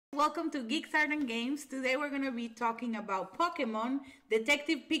Welcome to Geeks and Games. Today we're going to be talking about Pokemon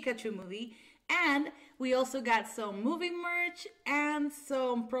Detective Pikachu movie, and we also got some movie merch and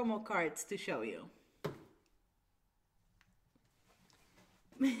some promo cards to show you.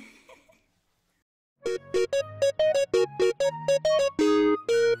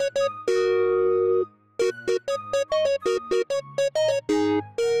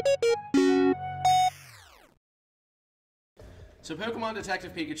 So Pokemon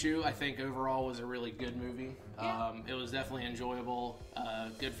Detective Pikachu, I think overall was a really good movie. Yeah. It was definitely enjoyable,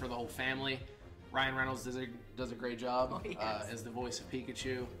 good for the whole family. Ryan Reynolds does a great job as the voice of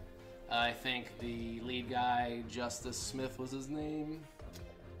Pikachu. I think the lead guy, Justice Smith was his name.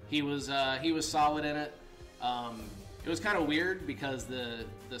 He was solid in it. It was kind of weird because the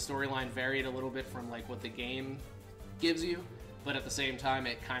storyline varied a little bit from like what the game gives you, but at the same time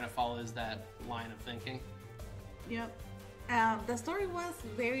it kind of follows that line of thinking. Yep. The story was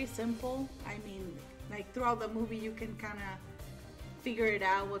very simple. I mean, like throughout the movie you can kind of figure it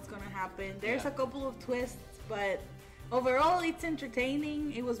out what's going to happen. There's a couple of twists, but overall it's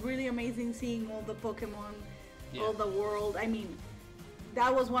entertaining. It was really amazing seeing all the Pokemon, all the world. I mean,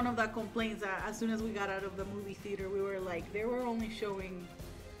 that was one of the complaints that as soon as we got out of the movie theater, we were like, they were only showing,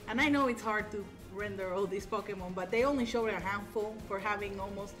 and I know it's hard to render all these Pokemon, but they only showed a handful for having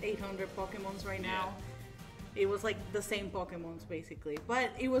almost 800 Pokemons right now. It was like the same Pokemons basically, but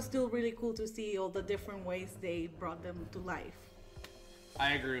it was still really cool to see all the different ways they brought them to life.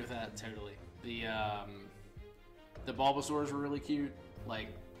 I agree with that totally. The Bulbasaurs were really cute, like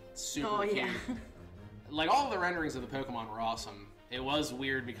super cute. Like all of the renderings of the Pokemon were awesome. It was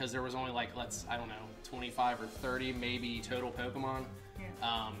weird because there was only like, I don't know, 25 or 30 maybe total Pokemon.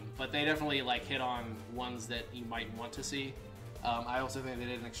 But they definitely like hit on ones that you might want to see. I also think they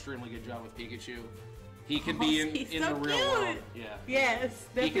did an extremely good job with Pikachu. He could be in the real world. Yeah. Yes.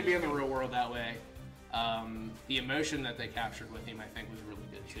 Definitely. He could be in the real world that way. The emotion that they captured with him, I think, was really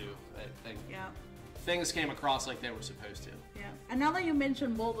good too. I think things came across like they were supposed to. Yeah. And now that you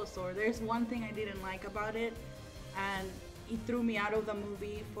mentioned Bulbasaur, there's one thing I didn't like about it, and it threw me out of the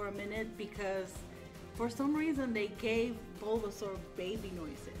movie for a minute because for some reason they gave Bulbasaur baby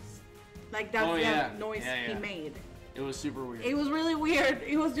noises. Like that's the noise he made. It was super weird. It was really weird.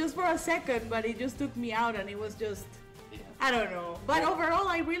 It was just for a second, but it just took me out, and it was just, I don't know. But overall,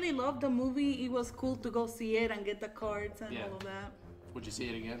 I really loved the movie. It was cool to go see it and get the cards and all of that. Would you see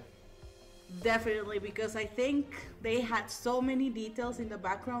it again? Definitely, because I think they had so many details in the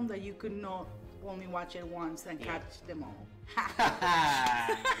background that you could not only watch it once and catch them all.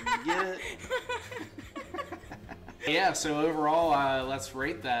 Get it? Yeah, so overall, let's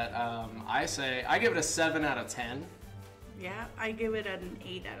rate that. I give it a 7 out of 10. Yeah, I give it an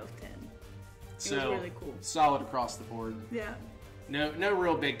 8 out of 10. So, it was really cool. Solid across the board. Yeah. No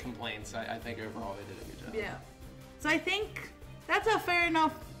real big complaints. I think overall they did a good job. Yeah. So I think that's a fair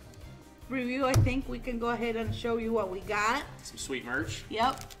enough review. I think we can go ahead and show you what we got. Some sweet merch.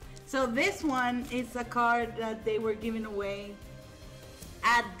 Yep. So this one is a card that they were giving away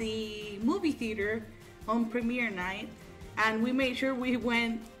at the movie theater on premiere night, and we made sure we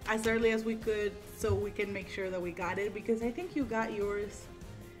went as early as we could so we can make sure that we got it, because I think you got yours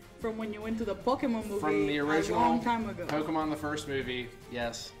from when you went to the Pokemon movie from the original, a long time ago. Pokemon the first movie,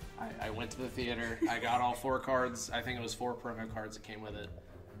 yes. I went to the theater. I got all 4 cards. I think it was 4 promo cards that came with it.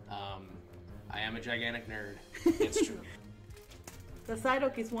 I am a gigantic nerd. It's true. The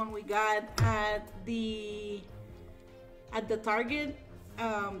Psyduck is one we got at the Target.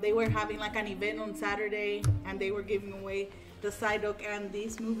 They were having like an event on Saturday, and they were giving away the Psyduck and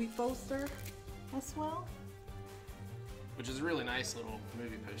this movie poster as well. Which is a really nice little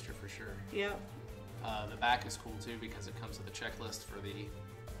movie poster for sure. Yep. The back is cool too because it comes with a checklist for the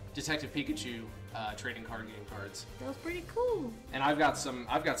Detective Pikachu trading card game cards. That was pretty cool. And I've got some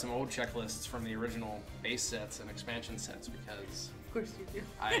old checklists from the original base sets and expansion sets because of course you do.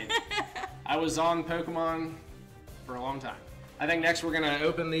 I was on Pokemon for a long time. I think next we're gonna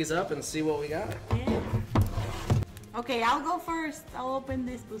open these up and see what we got. Yeah. Okay, I'll go first. I'll open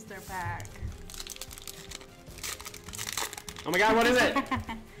this booster pack. Oh my god, what is it?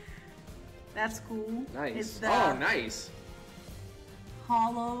 That's cool. Nice. Oh, nice.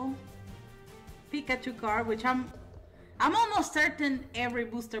 Hollow Pikachu card, which I'm almost certain every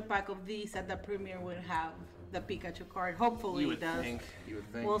booster pack of these at the premiere will have the Pikachu card. Hopefully it does. You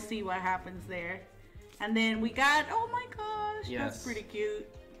would think. We'll see what happens there. And then we got, oh my gosh, yes. That's pretty cute.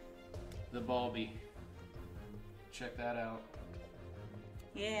 The Bulby. Check that out.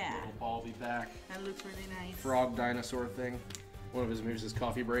 Yeah. Little Bulby back. That looks really nice. Frog dinosaur thing. One of his moves is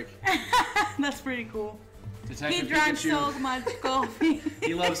coffee break. That's pretty cool. Detective He drank Pikachu. so much coffee.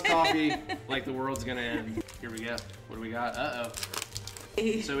 He loves coffee like the world's gonna end. Here we go. What do we got? Uh-oh.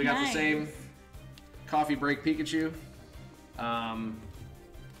 So we got the same coffee break Pikachu. And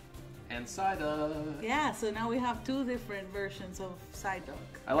Psyduck. Yeah, so now we have two different versions of Psyduck.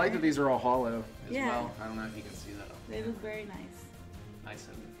 I like that these are all hollow as Yeah. well. I don't know if you can see that. They look very nice. Nice.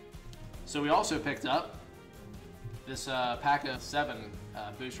 So we also picked up this pack of 7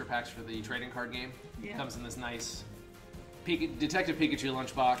 booster packs for the trading card game. Yeah. Comes in this nice Detective Pikachu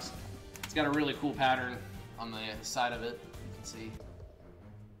lunchbox. It's got a really cool pattern on the side of it. You can see.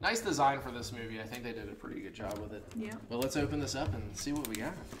 Nice design for this movie. I think they did a pretty good job with it. Yeah. But let's open this up and see what we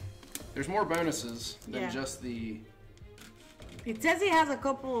got. There's more bonuses than just the... It says he has a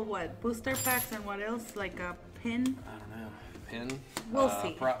couple of booster packs and what else? Like a pin? I don't know. Pin? We'll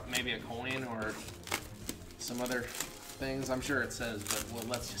see. Maybe a coin or some other things. I'm sure it says, but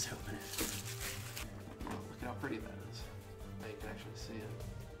let's just open it. Oh, look at how pretty that is. Now you can actually see it.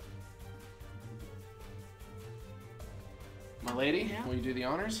 My lady, will you do the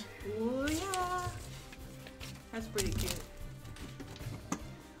honors? Oh yeah. That's pretty cute.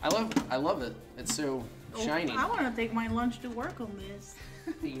 I love it. It's so shiny. I want to take my lunch to work on this.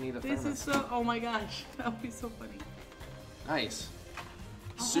 You need a This is so, oh my gosh, that would be so funny. Nice.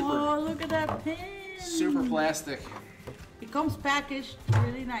 Oh, look at that pin. Super plastic. It comes packaged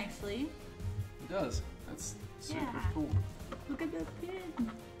really nicely. It does. That's super cool. Look at that pin.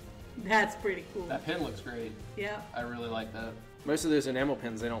 That's pretty cool. That pin looks great. Yeah. I really like that. Most of those enamel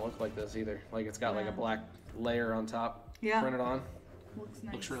pins, they don't look like this either. Like it's got like a black layer on top printed on. Looks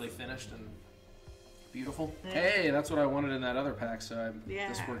nice. Looks really finished and beautiful. Yeah. Hey, that's what I wanted in that other pack, so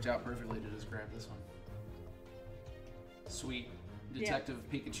this worked out perfectly to just grab this one. Sweet Detective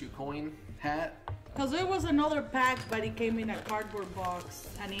Pikachu coin hat. Because there was another pack, but it came in a cardboard box,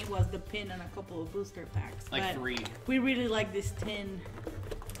 and it was the pin and a couple of booster packs. Like but 3. We really like this tin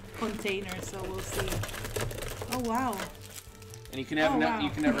container, so we'll see. Oh wow. And you can have you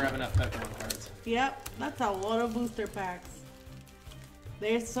can never have enough Pokemon cards. Yep, that's a lot of booster packs.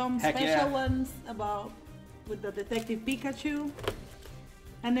 There's some special ones with the Detective Pikachu.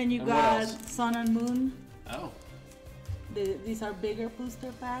 And then you got Sun and Moon. Oh. These are bigger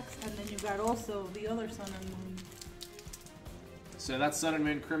booster packs. And then you got also the other Sun and Moon. So that's Sun and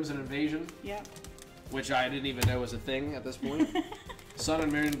Moon Crimson Invasion. Yep. Which I didn't even know was a thing at this point. Sun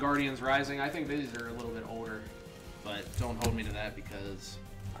and Moon Guardians Rising. I think these are a little bit older. But don't hold me to that because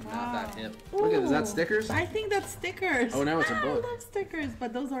I'm not that hip. Ooh, Look at, is that stickers? I think that's stickers. Oh, no, it's a book. I love stickers,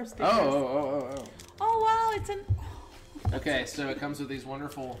 but those are stickers. Oh. Oh, wow, it's an... Okay, so it comes with these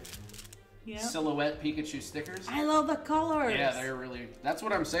wonderful silhouette Pikachu stickers. I love the colors. Yeah, they're really... That's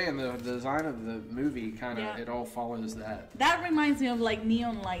what I'm saying. The design of the movie kind of, it all follows that. That reminds me of like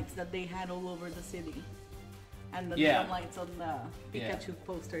neon lights that they had all over the city. And the neon lights on the Pikachu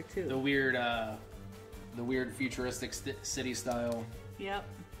poster too. The weird futuristic city style. Yep.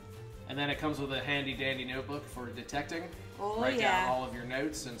 And then it comes with a handy dandy notebook for detecting. Oh, Write down all of your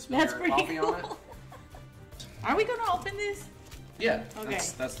notes and spill That's your pretty coffee cool. on it. Are we gonna open this? Yeah. Okay.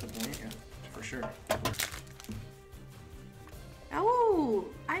 That's the point, yeah, for sure. Oh,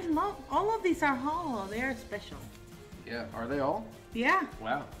 I love, all of these are hollow. They are special. Yeah, are they all? Yeah.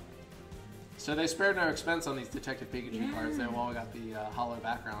 Wow. So they spared no expense on these Detective Pikachu cards. They've all got the hollow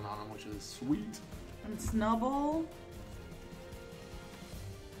background on them, which is sweet. And Snubble.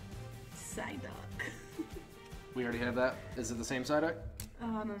 Psyduck. We already have that. Is it the same Psyduck? I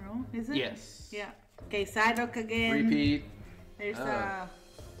don't know. Is it? Yes. Yeah. Okay, Psyduck again. Repeat. There's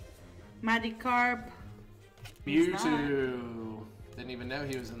Magikarp. Mewtwo. Didn't even know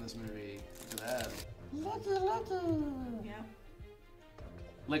he was in this movie. Look at that. Yeah.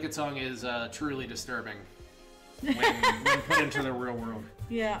 Lickitung is truly disturbing when put into the real world.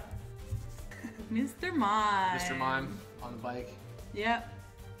 Yeah. Mr. Mime. Mr. Mime on the bike. Yep.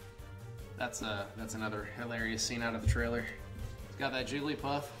 That's another hilarious scene out of the trailer. He's got that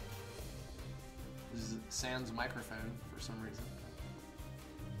Jigglypuff. This is Sans microphone for some reason.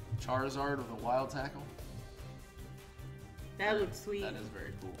 Charizard with a wild tackle. That looks sweet. That is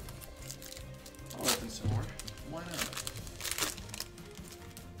very cool. I'll open some more. Why not?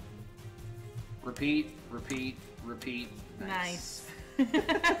 Repeat, repeat, repeat. Nice.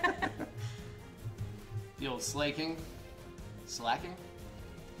 The old slaking. Slacking?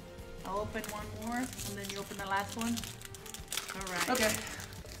 I'll open one more, and then you open the last one. All right. Okay.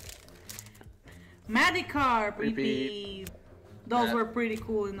 Magikarp, repeat. Those were pretty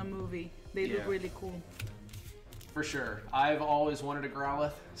cool in the movie. They look really cool. For sure. I've always wanted a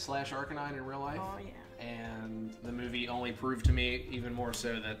Growlithe / Arcanine in real life. Oh, yeah. And the movie only proved to me even more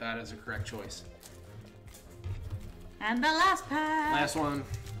so that that is a correct choice. And the last pack. Last one.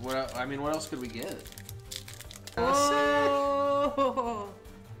 What else could we get? Oh.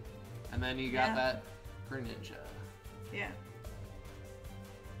 And then you got that Greninja. Yeah.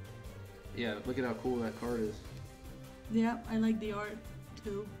 Yeah, look at how cool that card is. Yeah, I like the art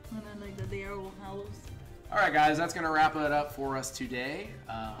too. And I like that they are all hollows. Alright guys, that's going to wrap it up for us today.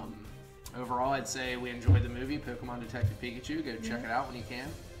 Overall, I'd say we enjoyed the movie, Pokemon Detective Pikachu. Go check it out when you can.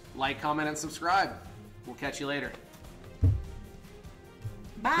 Like, comment, and subscribe. We'll catch you later.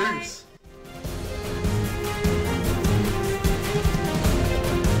 Bye! Peace!